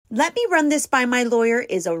Let me run this by my lawyer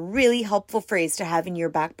is a really helpful phrase to have in your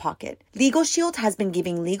back pocket. Legal Shield has been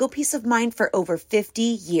giving legal peace of mind for over 50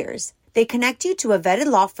 years. They connect you to a vetted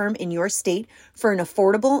law firm in your state for an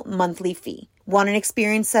affordable monthly fee. Want an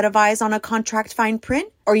experienced set of eyes on a contract fine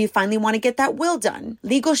print? Or you finally want to get that will done?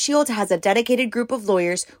 Legal Shield has a dedicated group of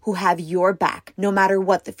lawyers who have your back, no matter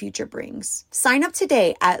what the future brings. Sign up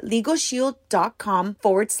today at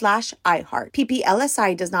LegalShield.com/iHeart.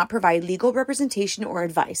 PPLSI does not provide legal representation or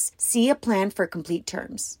advice. See a plan for complete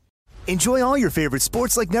terms. Enjoy all your favorite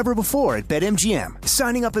sports like never before at BetMGM.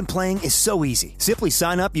 Signing up and playing is so easy. Simply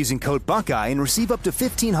sign up using code Buckeye and receive up to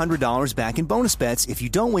 $1,500 back in bonus bets if you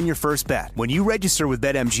don't win your first bet. When you register with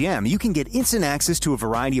BetMGM, you can get instant access to a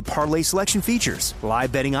variety of parlay selection features,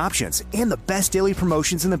 live betting options, and the best daily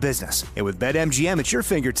promotions in the business. And with BetMGM at your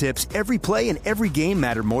fingertips, every play and every game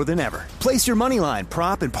matter more than ever. Place your moneyline,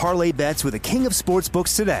 prop, and parlay bets with the king of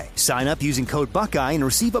sportsbooks today. Sign up using code Buckeye and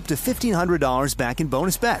receive up to $1,500 back in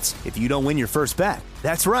bonus bets if you don't win your first bet.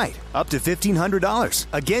 That's right, up to $1,500.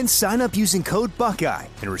 Again, sign up using code Buckeye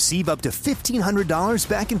and receive up to $1,500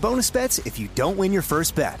 back in bonus bets if you don't win your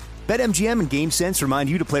first bet. BetMGM and GameSense remind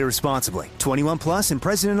you to play responsibly. 21 plus and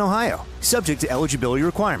present in Ohio. Subject to eligibility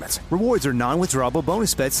requirements. Rewards are non-withdrawable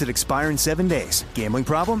bonus bets that expire in 7 days. Gambling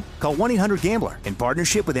problem? Call 1-800-GAMBLER in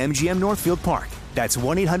partnership with MGM Northfield Park. That's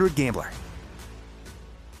 1-800-GAMBLER.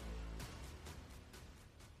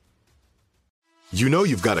 You know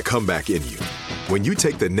you've got a comeback in you. When you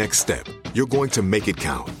take the next step, you're going to make it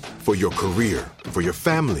count. For your career, for your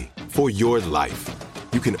family, for your life.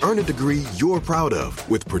 You can earn a degree you're proud of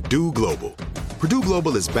with Purdue Global. Purdue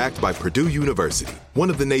Global is backed by Purdue University, one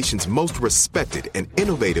of the nation's most respected and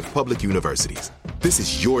innovative public universities. This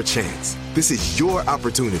is your chance. This is your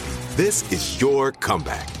opportunity. This is your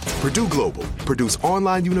comeback. Purdue Global, Purdue's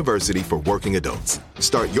online university for working adults.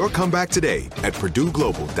 Start your comeback today at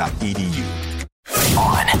purdueglobal.edu.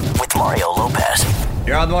 On with Mario Lopez.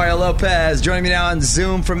 You're on Mario Lopez. Joining me now on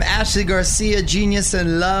Zoom from Ashley Garcia, Genius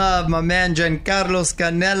and Love, my man Giancarlos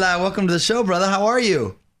Canella. Welcome to the show, brother. How are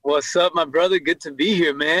you? What's up, my brother? Good to be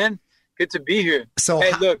here, man. Good to be here. So,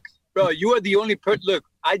 hey, look, bro, you are the only person. Look,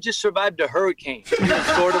 I just survived a hurricane here in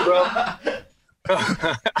Florida, bro.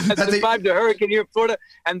 I survived a hurricane here in Florida,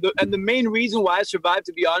 and the main reason why I survived,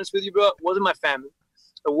 to be honest with you, bro, wasn't my family.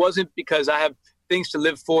 It wasn't because I have things to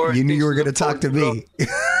live for. You knew you were going to talk to me.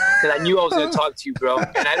 Because I knew I was going to talk to you, bro.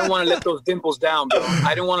 And I didn't want to let those dimples down, bro.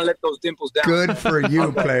 I didn't want to let those dimples down. Good for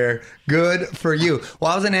you, player. Good for you.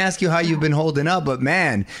 Well, I was going to ask you how you've been holding up, but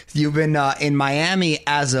man, you've been in Miami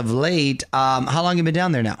as of late. How long have you been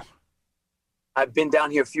down there now? I've been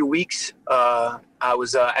down here a few weeks. I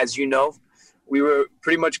was, as you know, we were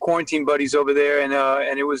pretty much quarantine buddies over there. And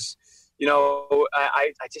it was, you know,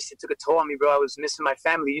 I just, it took a toll on me, bro. I was missing my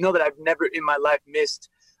family. You know that I've never in my life missed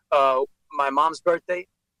my mom's birthday.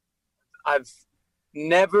 I've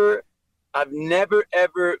never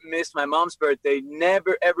ever missed my mom's birthday.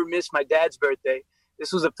 Never ever missed my dad's birthday.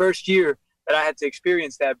 This was the first year that I had to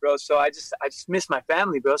experience that, bro. So I just missed my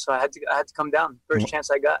family, bro. So I had to come down first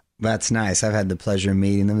chance I got. That's nice. I've had the pleasure of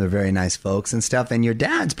meeting them. They're very nice folks and stuff. And your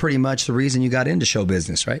dad's pretty much the reason you got into show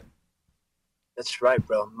business, right? That's right,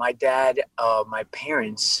 bro. My dad, my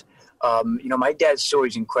parents. You know, my dad's story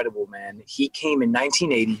is incredible, man. He came in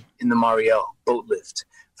 1980 in the Mariel boat lift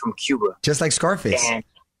from Cuba. Just like Scarface. And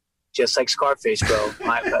just like Scarface, bro.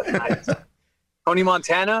 My Tony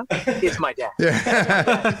Montana is my dad.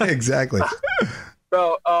 Yeah, exactly.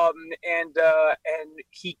 Bro, and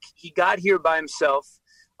he got here by himself,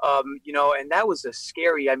 you know, and that was a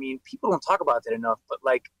scary, I mean, people don't talk about that enough, but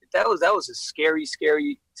like that was a scary,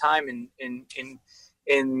 scary time in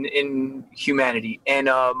humanity. And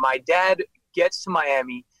my dad gets to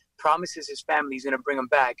Miami, promises his family he's going to bring him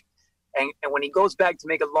back. And when he goes back, to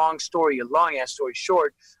make a long ass story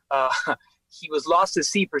short, he was lost at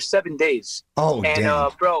sea for 7 days. Oh, and,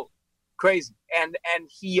 damn. Bro, crazy. And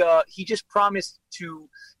he just promised to,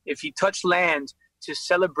 if he touched land, to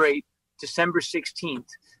celebrate December 16th.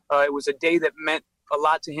 It was a day that meant a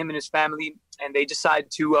lot to him and his family, and they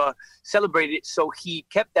decided to celebrate it. So he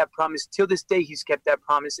kept that promise. Till this day, he's kept that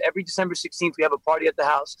promise. Every December 16th, we have a party at the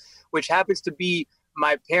house, which happens to be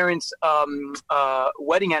my parents'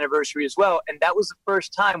 wedding anniversary as well. And that was the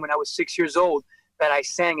first time when I was 6 years old that I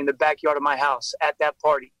sang in the backyard of my house at that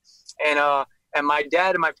party. And my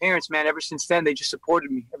dad and my parents, man, ever since then, they just supported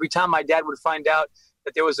me. Every time my dad would find out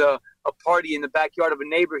that there was a party in the backyard of a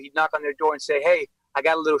neighbor, he'd knock on their door and say, "Hey, I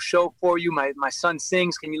got a little show for you. My son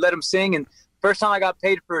sings. Can you let him sing?" And first time I got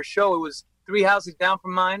paid for a show, it was 3 houses down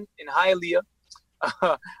from mine in Hialeah.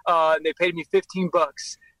 And they paid me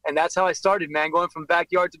 $15. And that's how I started, man, going from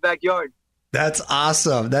backyard to backyard. That's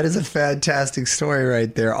awesome. That is a fantastic story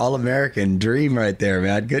right there. All American dream right there,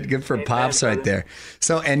 man. Good for Pops right there.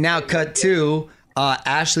 So, and now cut to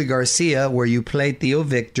Ashley Garcia, where you played Theo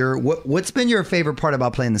Victor. What's been your favorite part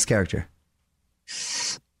about playing this character?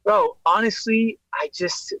 Bro, honestly,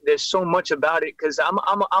 there's so much about it because I'm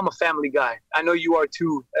a family guy. I know you are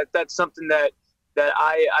too. That's something that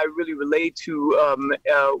I really relate to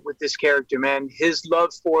with this character, man. His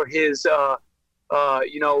love for his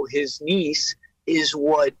his niece is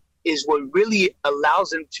what really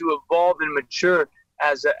allows him to evolve and mature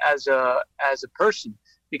as a person,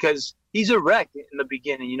 because he's a wreck in the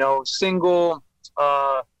beginning, single,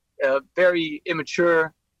 very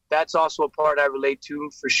immature. That's also a part I relate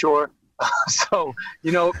to for sure. So,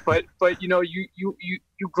 but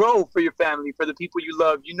you grow for your family, for the people you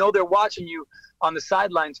love. They're watching you on the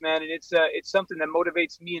sidelines, man. And it's something that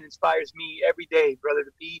motivates me and inspires me every day, brother,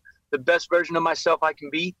 to be the best version of myself I can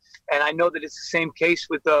be. And I know that it's the same case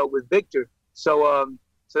with Victor. So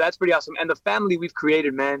that's pretty awesome. And the family we've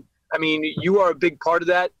created, man. I mean, you are a big part of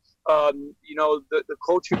that. The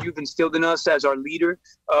culture you've instilled in us as our leader.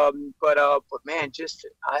 But man, just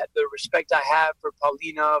the respect I have for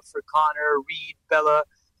Paulina, for Connor, Reed, Bella,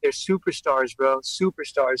 they're superstars, bro.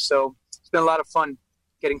 Superstars. So it's been a lot of fun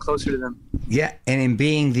getting closer to them. Yeah. And in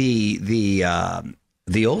being the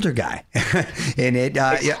older guy in it,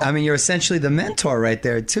 I mean, you're essentially the mentor right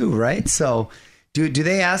there too, right? So do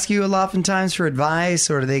they ask you a lot oftentimes for advice,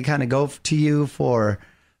 or do they kind of go to you for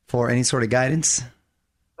any sort of guidance?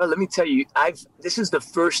 Well, let me tell you, this is the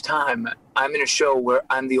first time I'm in a show where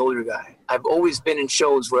I'm the older guy. I've always been in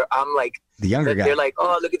shows where I'm like the younger guy. They're like,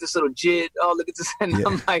 oh, look at this little jit. Oh, look at this. And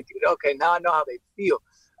I'm like, okay, now I know how they feel.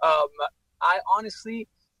 I honestly,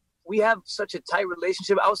 we have such a tight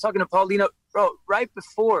relationship. I was talking to Paulina, bro, right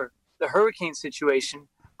before the hurricane situation.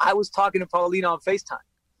 I was talking to Paulina on FaceTime.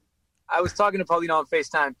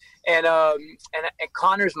 And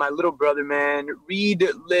Connor's my little brother, man. Reed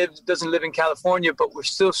doesn't live in California, but we're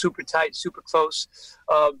still super tight, super close.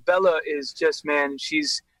 Bella is just, man,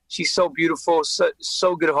 she's so beautiful,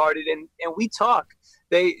 so good-hearted, and we talk.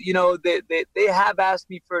 They have asked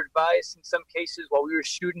me for advice in some cases while we were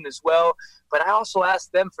shooting as well, but I also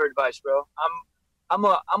asked them for advice, bro. I'm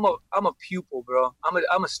a pupil, bro.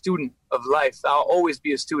 I'm a student of life. I'll always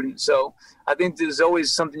be a student. So I think there's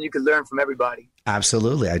always something you could learn from everybody.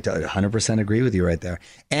 Absolutely. I 100% agree with you right there.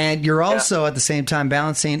 And you're also at the same time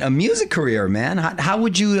balancing a music career, man. How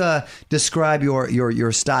would you describe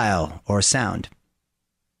your style or sound?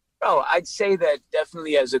 Oh, I'd say that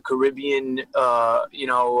definitely as a Caribbean,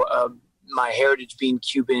 my heritage being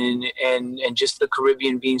Cuban and just the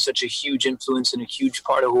Caribbean being such a huge influence and a huge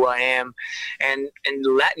part of who I am, and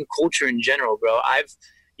Latin culture in general, bro. I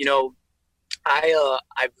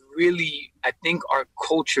think our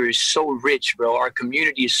culture is so rich, bro. Our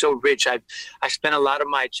community is so rich. I spent a lot of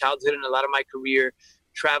my childhood and a lot of my career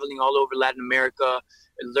traveling all over Latin America,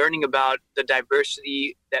 learning about the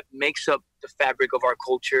diversity that makes up the fabric of our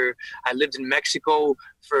culture. I lived in Mexico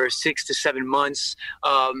for 6 to 7 months.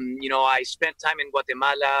 I spent time in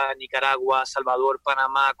Guatemala, Nicaragua, Salvador,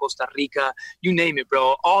 Panama, Costa Rica, you name it,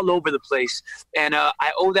 bro, all over the place. And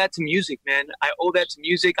I owe that to music, man. I owe that to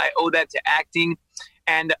music. I owe that to acting.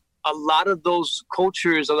 And a lot of those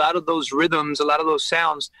cultures, a lot of those rhythms, a lot of those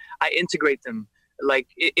sounds, I integrate them like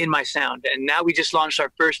in my sound. And now we just launched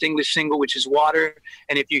our first English single, which is Water.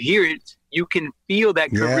 And if you hear it, you can feel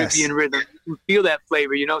that Caribbean rhythm. You can feel that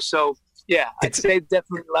flavor, So yeah, I'd say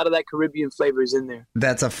definitely a lot of that Caribbean flavor is in there.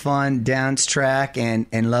 That's a fun dance track, and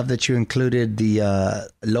love that you included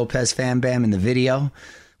the Lopez Fam Bam in the video.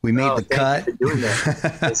 We made the cut. You for doing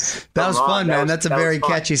that. That was fun, man. That's a very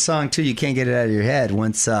catchy song too. You can't get it out of your head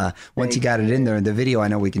once you got it in there. And the video, I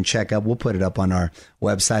know we can check up. We'll put it up on our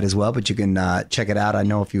website as well, but you can check it out. I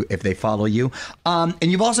know if they follow you. And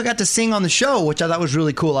you've also got to sing on the show, which I thought was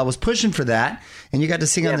really cool. I was pushing for that, and you got to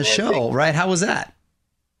sing on the show, right? How was that?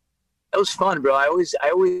 That was fun, bro. I always,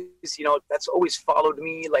 that's always followed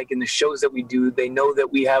me. Like in the shows that we do, they know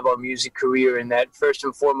that we have our music career, and that first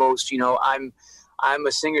and foremost, I'm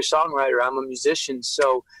a singer-songwriter. I'm a musician.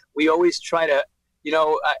 So we always try to,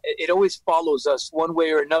 it always follows us one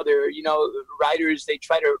way or another. Writers, they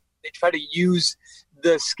try to use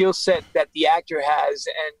the skill set that the actor has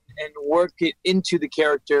and work it into the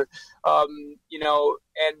character, and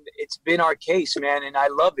it's been our case, man. And I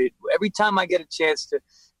love it. Every time I get a chance to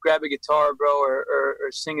grab a guitar, bro, or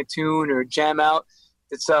sing a tune or jam out,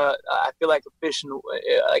 it's I feel like a fish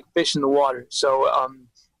in the water. So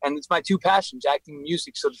and it's my two passions, acting and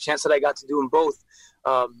music. So the chance that I got to do them both,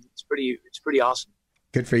 it's pretty awesome.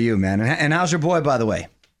 Good for you, man. And how's your boy, by the way?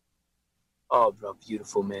 Oh, bro,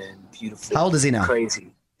 beautiful, man. Beautiful. How old is he now?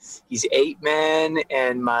 Crazy. He's 8, man.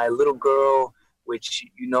 And my little girl, which,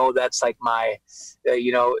 that's like my,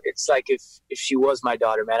 it's like if she was my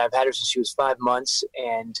daughter, man. I've had her since she was 5 months,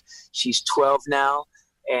 and she's 12 now.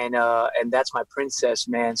 And that's my princess,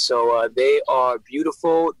 man. So they are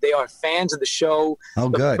beautiful. They are fans of the show. Oh,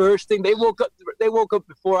 good. The first thing, they woke up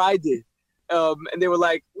before I did. And they were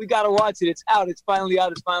like, we got to watch it. It's out. It's finally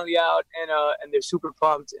out. And they're super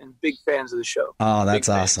pumped and big fans of the show. Oh, that's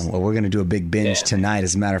awesome. Well, we're going to do a big binge tonight,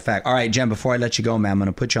 as a matter of fact. All right, Jen, before I let you go, man, I'm going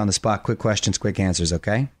to put you on the spot. Quick questions, quick answers,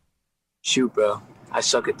 okay? Shoot, bro. I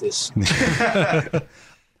suck at this.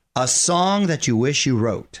 A song that you wish you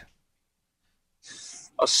wrote.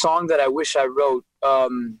 A song that I wish I wrote.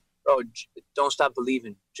 Don't Stop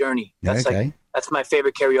Believing, Journey. That's okay. That's my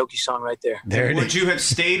favorite karaoke song right there. Would you have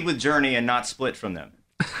stayed with Journey and not split from them?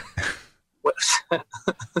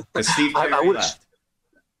 Because Steve Perry left.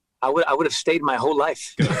 I would have stayed my whole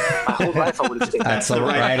life. My whole life I would have stayed. That's the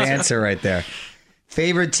right answer right there.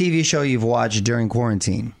 Favorite TV show you've watched during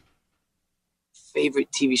quarantine? Favorite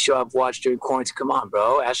TV show I've watched during quarantine? Come on,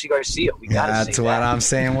 bro. Ashley Garcia. We gotta say that's what I'm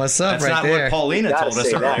saying. What's up that's right not there? What Paulina told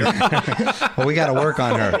us earlier. Well, we got to work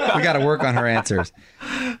on her. We got to work on her answers.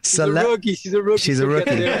 She's a rookie. She's a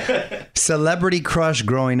rookie. Celebrity crush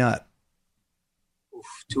growing up. Oof,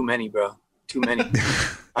 too many, bro. Too many.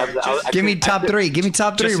 Give me top three. Give me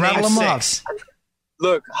top three. Rattle them off.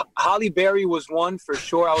 Look, Halle Berry was one for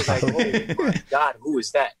sure. I was like, oh my God, who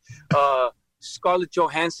is that? Scarlett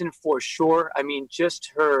Johansson for sure. I mean,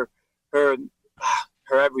 just her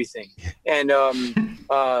everything. And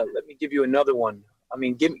let me give you another one. I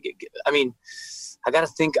mean, I gotta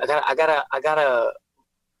think. I gotta.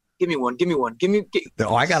 Give me one.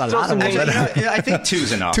 I got a lot of them. I think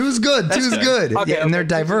two's enough. Two's good. Two's good. Okay, and they're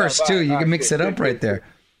diverse too. Right, you can mix it up right there.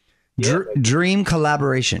 Dream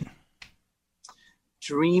collaboration.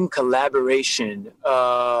 Dream collaboration.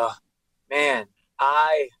 Man,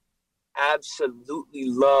 I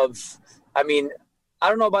absolutely love. I mean, I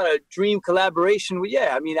don't know about a dream collaboration, but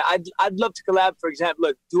yeah, I mean, I'd love to collab. For example,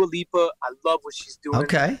 look, Dua Lipa. I love what she's doing.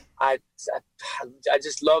 Okay. I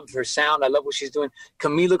just love her sound. I love what she's doing.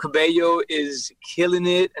 Camila Cabello is killing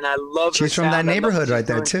it, and I love. She's from that neighborhood right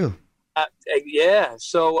there too. Yeah.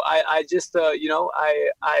 So I just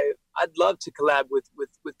I'd love to collab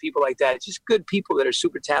with people like that. Just good people that are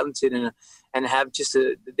super talented and have just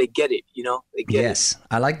they get it. They get it. Yes,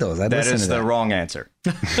 I like those. That is the wrong answer.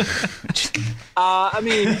 I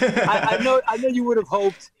mean, I know you would have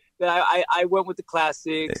hoped that I went with the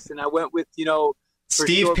classics and I went with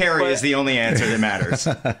Steve Perry is the only answer that matters.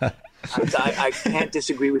 I can't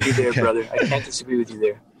disagree with you there, brother. I can't disagree with you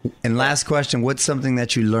there. And last question, what's something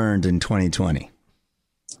that you learned in 2020?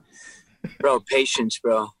 Bro, patience,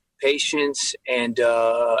 and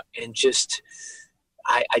just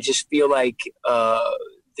I just feel like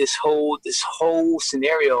this whole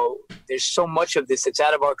scenario, there's so much of this that's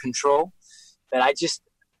out of our control that I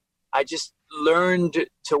just learned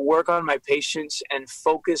to work on my patience and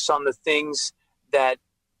focus on the things that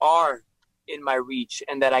are in my reach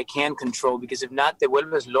and that I can control, because if not, te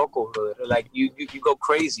vuelves loco, brother. Like you go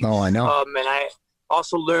crazy. Oh, I know. And I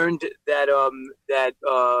also learned that that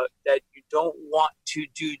you don't want to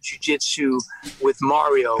do jiu-jitsu with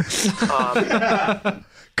Mario.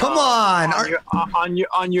 Come on,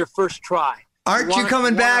 on your first try. Aren't you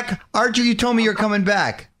coming back? Aren't you? You told me you're coming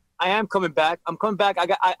back. I am coming back. I'm coming back.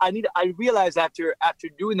 I realized after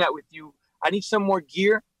doing that with you, I need some more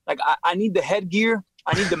gear. Like I need the head gear.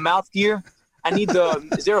 I need the mouth gear. I need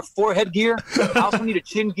is there a forehead gear? I also need a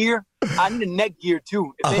chin gear. I need a neck gear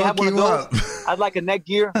too. If they have one of those, I'd like a neck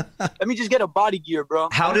gear. Let me just get a body gear, bro.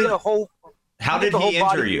 How did he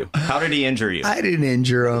injure you? How did he injure you? I didn't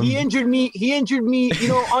injure him. He injured me.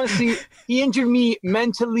 Honestly, he injured me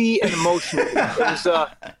mentally and emotionally.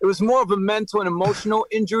 It was more of a mental and emotional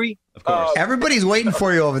injury. Of course. Everybody's waiting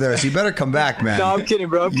for you over there, so you better come back, man. No, I'm kidding,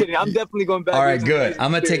 bro. I'm kidding. I'm definitely going back. All right, good.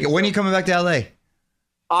 I'm going to take it. When are you coming back to LA?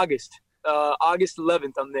 August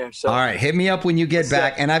 11th, I'm there. So. All right, hit me up when you get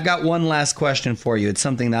back. And I've got one last question for you. It's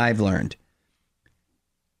something that I've learned.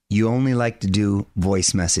 You only like to do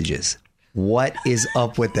voice messages. What is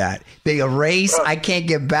up with that? They erase. I can't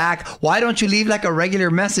get back. Why don't you leave like a regular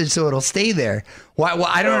message so it'll stay there? Why? Well,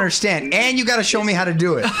 I don't understand. And you got to show me how to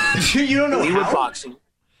do it. You don't know We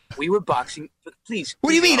were boxing. But please.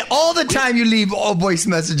 What do you mean? All the time you leave all voice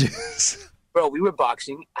messages. Bro, we were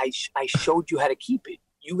boxing. I showed you how to keep it.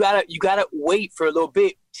 You gotta wait for a little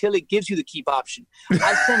bit till it gives you the keep option.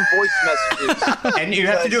 I send voice messages. And you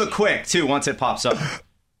have to do it quick too once it pops up.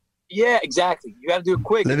 Yeah, exactly. You got to do it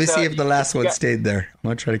quick. Let me see if the last one stayed there. I'm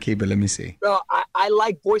going to try to keep it. Let me see. Well, I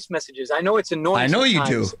like voice messages. I know it's annoying. I know you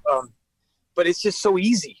do. But it's just so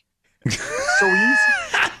easy. So easy.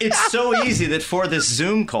 It's so easy that for this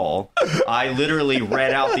Zoom call, I literally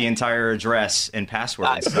read out the entire address and password.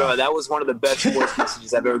 Bro, that was one of the best voice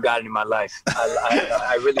messages I've ever gotten in my life.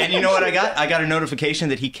 I really. And you know what I got? I got a notification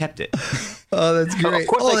that he kept it. Oh, that's great. Of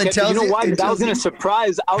course, I kept it. You know why? Because I was going to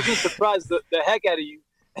surprise the heck out of you.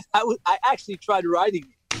 I actually tried writing it.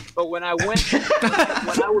 But when I was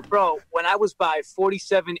by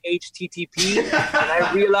 47 HTTP and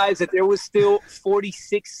I realized that there was still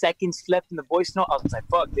 46 seconds left in the voice note, I was like,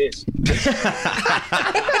 fuck this.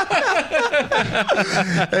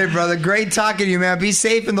 Hey, brother, great talking to you, man. Be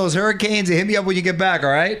safe in those hurricanes and hit me up when you get back,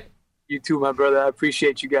 all right? You too, my brother. I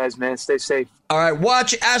appreciate you guys, man. Stay safe. All right,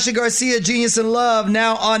 watch Ashley Garcia, Genius in Love,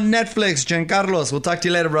 now on Netflix. Giancarlos, we'll talk to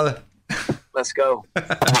you later, brother. Let's go.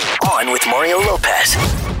 On with Mario Lopez.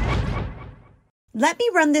 Let me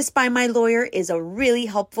run this by my lawyer is a really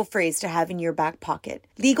helpful phrase to have in your back pocket.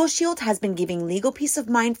 Legal Shield has been giving legal peace of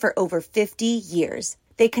mind for over 50 years.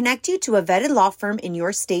 They connect you to a vetted law firm in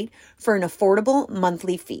your state for an affordable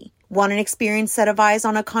monthly fee. Want an experienced set of eyes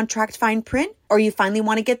on a contract fine print? Or you finally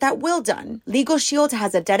want to get that will done? Legal Shield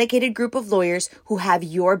has a dedicated group of lawyers who have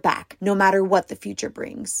your back, no matter what the future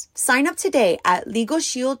brings. Sign up today at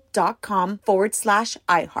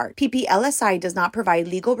LegalShield.com/iHeart. PPLSI does not provide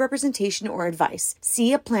legal representation or advice.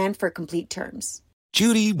 See a plan for complete terms.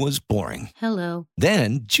 Judy was boring. Hello.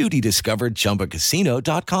 Then Judy discovered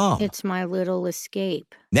ChumbaCasino.com. It's my little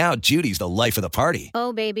escape. Now Judy's the life of the party.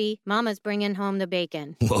 Oh, baby, mama's bringing home the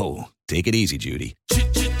bacon. Whoa, take it easy, Judy.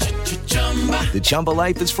 The Chumba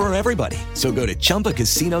life is for everybody. So go to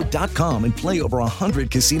ChumbaCasino.com and play over 100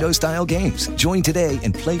 casino-style games. Join today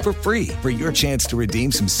and play for free for your chance to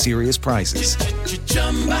redeem some serious prizes.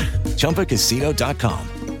 ChumbaCasino.com.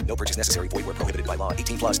 No purchase necessary. Void where prohibited by law.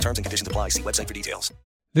 18 plus terms and conditions apply. See website for details.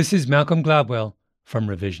 This is Malcolm Gladwell from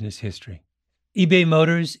Revisionist History. eBay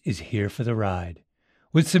Motors is here for the ride.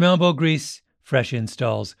 With some elbow grease, fresh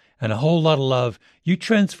installs, and a whole lot of love, you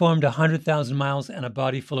transformed 100,000 miles and a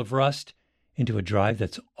body full of rust into a drive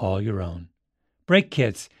that's all your own. Brake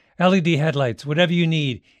kits, LED headlights, whatever you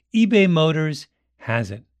need, eBay Motors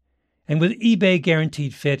has it. And with eBay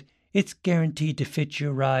Guaranteed Fit, it's guaranteed to fit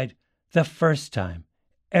your ride the first time,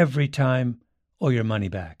 every time, or your money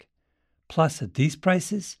back. Plus, at these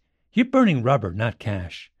prices, you're burning rubber, not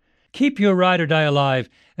cash. Keep your ride or die alive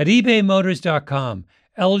at ebaymotors.com.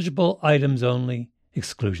 Eligible items only.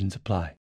 Exclusions apply.